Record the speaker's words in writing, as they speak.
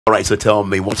All right, so tell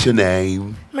me, what's your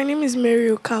name? My name is Mary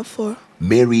Okafor.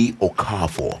 Mary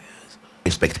Okafor.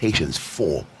 Expectations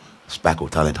for Sparkle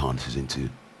Talent Hunt Season 2.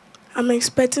 I'm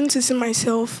expecting to see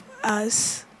myself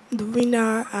as the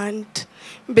winner and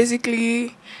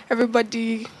basically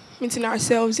everybody meeting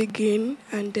ourselves again,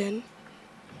 and then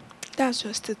that's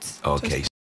just it. Okay.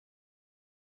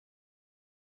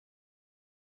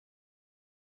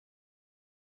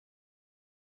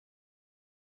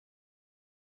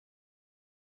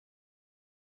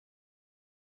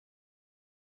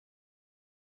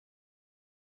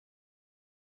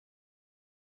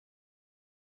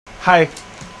 Hi.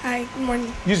 Hi, good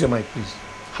morning. Use your mic, please.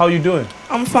 How are you doing?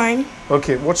 I'm fine.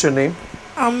 Okay, what's your name?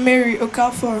 I'm Mary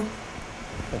Okafor.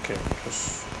 Okay,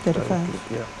 just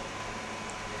 35. yeah.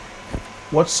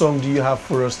 What song do you have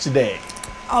for us today?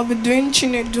 I'll be doing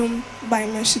Chinedum by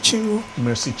Mercy Chinwo.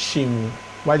 Mercy Chimu.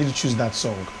 Why did you choose that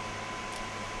song?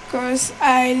 Because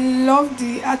I love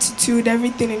the attitude,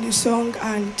 everything in the song,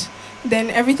 and then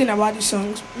everything about the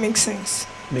song makes sense.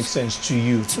 Makes sense to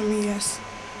you? To me, yes.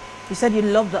 You said you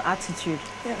love the attitude.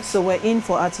 Yes. So we're in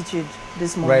for attitude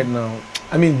this morning. Right now.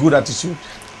 I mean, good attitude.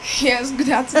 Yes, good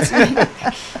attitude.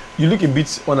 You look a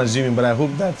bit unassuming, but I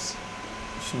hope that's...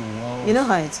 Wow. You know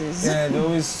how it is. Yeah, they're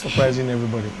always surprising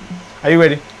everybody. Are you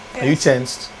ready? Yes. Are you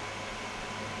tensed?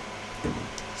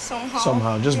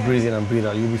 Somehow. Just yes. breathe in and breathe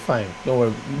out. You'll be fine. Don't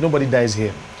worry. Nobody dies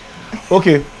here.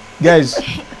 Okay, guys,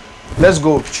 let's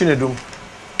go. Chinedum.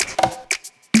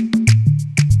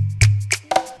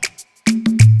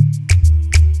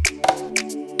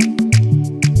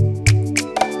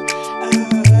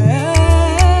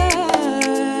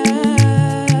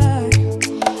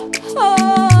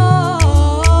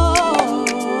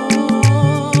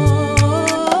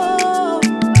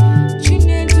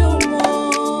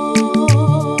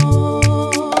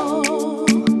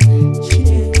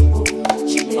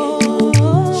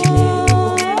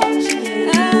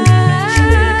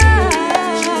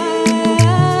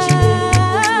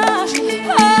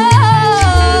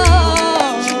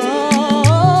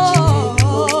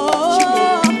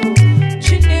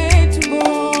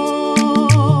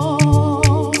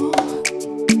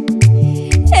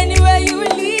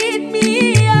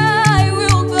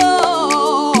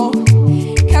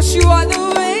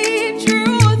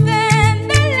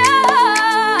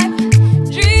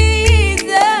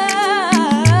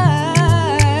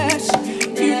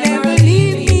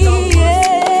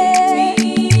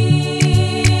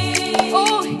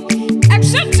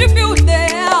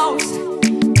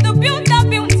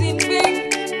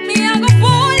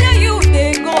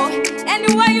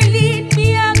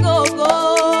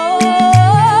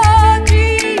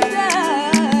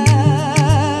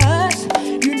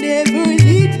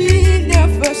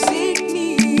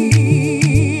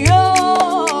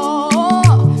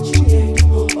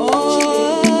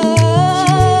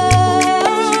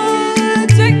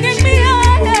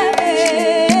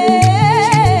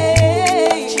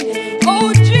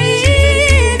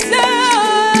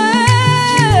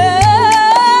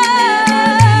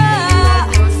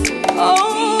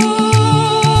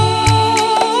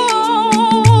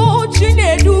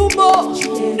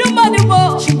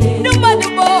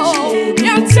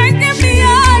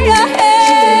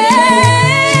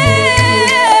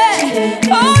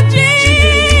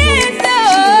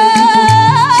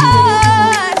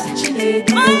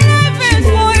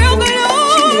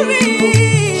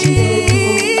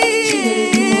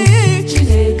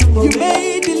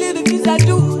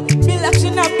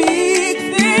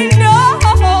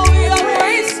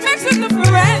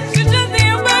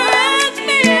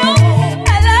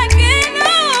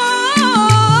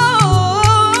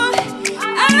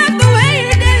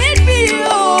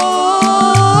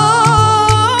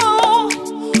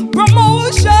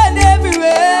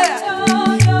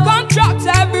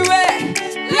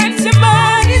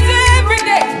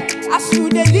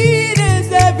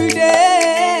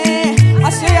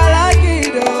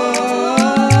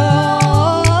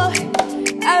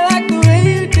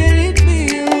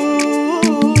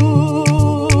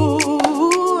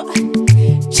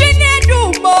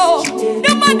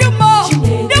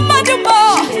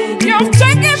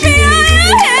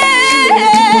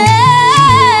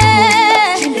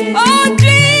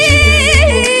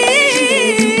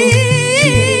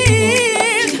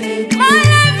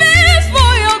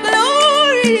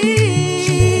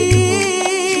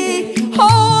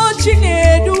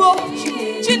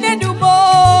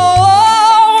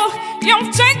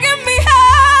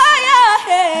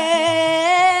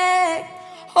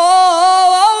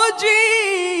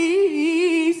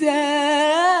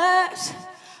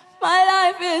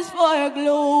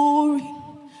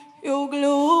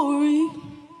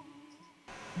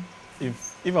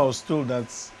 if I was told that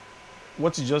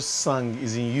what you just sang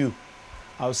is in you,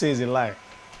 I would say it's a lie.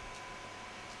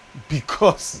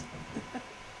 Because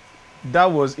that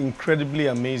was incredibly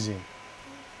amazing.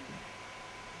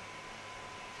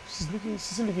 She's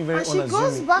still looking very And she unassuming.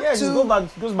 goes back yeah, to-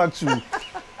 she goes back to.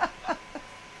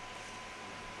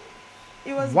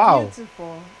 It was Wow.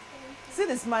 beautiful. See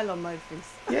the smile on my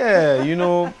face. Yeah, you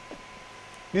know,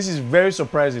 this is very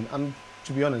surprising. And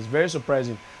to be honest, very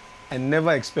surprising. I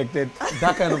never expected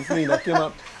that kind of thing that came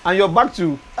out. And you're back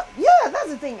to. Yeah, that's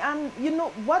the thing. And you know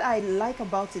what I like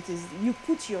about it is you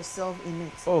put yourself in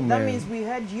it. Oh, that man. means we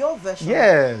heard your version.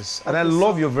 Yes, and I the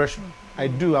love song. your version. I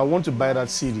do. I want to buy that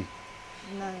CD.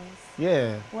 Nice.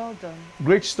 Yeah. Well done.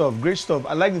 Great stuff, great stuff.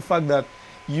 I like the fact that,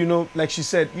 you know, like she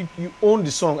said, you own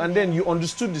the song and then you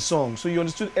understood the song. So you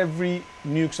understood every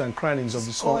nukes and crannies of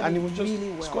the song. Scored And it it was just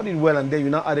really well. scored it well, and then you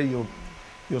now added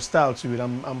your style to it.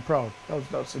 I'm proud.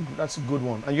 That's a good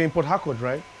one. And you're in Port Harcourt,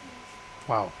 right?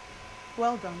 Wow.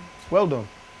 Well done. Well done.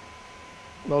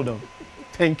 Well done.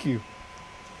 Thank you.